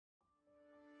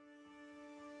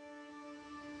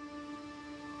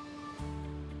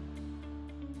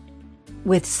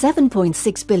With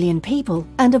 7.6 billion people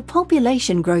and a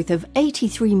population growth of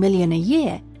 83 million a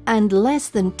year and less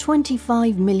than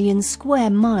 25 million square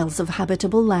miles of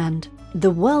habitable land, the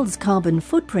world's carbon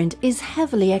footprint is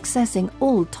heavily accessing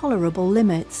all tolerable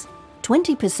limits.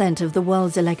 20% of the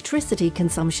world's electricity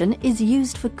consumption is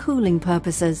used for cooling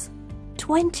purposes.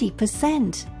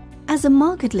 20%! As a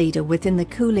market leader within the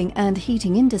cooling and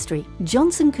heating industry,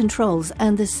 Johnson Controls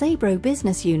and the SABROE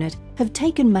business unit have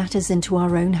taken matters into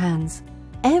our own hands.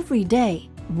 Every day,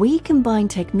 we combine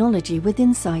technology with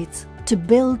insights to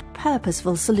build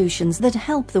purposeful solutions that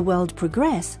help the world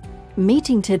progress,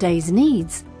 meeting today's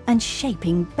needs and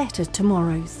shaping better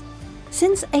tomorrows.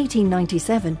 Since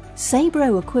 1897,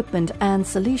 SABROE equipment and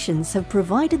solutions have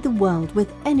provided the world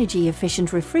with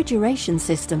energy-efficient refrigeration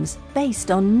systems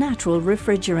based on natural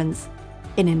refrigerants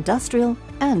in industrial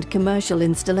and commercial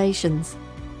installations.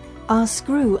 Our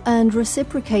screw and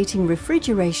reciprocating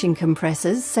refrigeration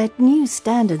compressors set new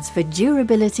standards for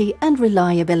durability and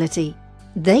reliability.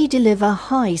 They deliver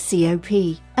high COP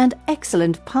and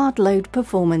excellent part load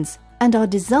performance and are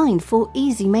designed for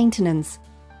easy maintenance.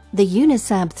 The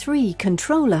SABROE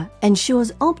controller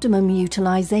ensures optimum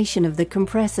utilization of the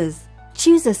compressors.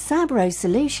 Choose a SABROE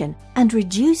solution and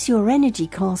reduce your energy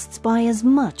costs by as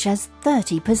much as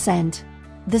 30%.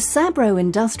 The SABROE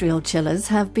industrial chillers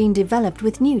have been developed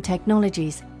with new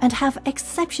technologies and have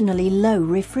exceptionally low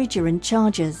refrigerant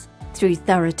charges. Through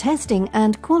thorough testing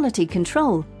and quality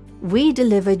control, we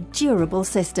deliver durable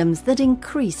systems that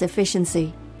increase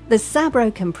efficiency. The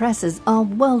SABROE compressors are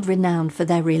world-renowned for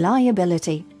their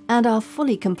reliability and are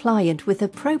fully compliant with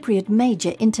appropriate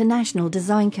major international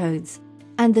design codes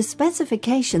and the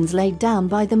specifications laid down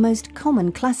by the most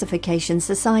common classification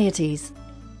societies.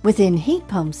 Within heat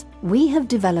pumps, we have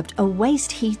developed a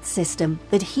waste heat system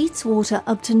that heats water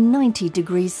up to 90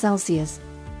 degrees Celsius.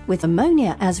 With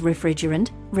ammonia as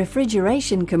refrigerant,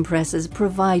 refrigeration compressors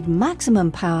provide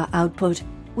maximum power output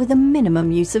with a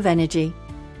minimum use of energy.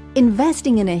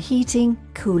 Investing in a heating,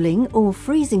 cooling or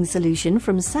freezing solution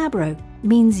from SABROE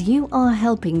means you are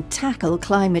helping tackle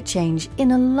climate change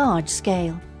in a large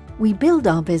scale. We build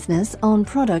our business on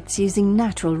products using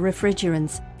natural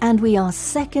refrigerants, and we are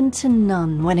second to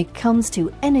none when it comes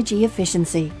to energy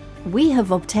efficiency. We have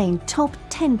obtained top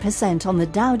 10% on the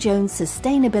Dow Jones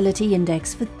Sustainability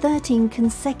Index for 13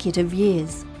 consecutive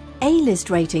years,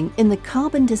 A-list rating in the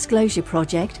Carbon Disclosure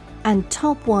Project, and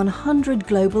top 100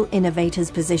 global innovators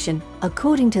position,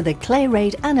 according to the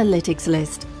Clarate Analytics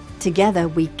list. Together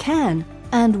we can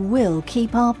and will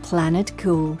keep our planet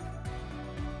cool.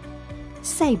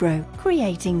 SABROE,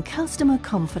 creating customer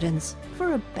confidence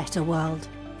for a better world.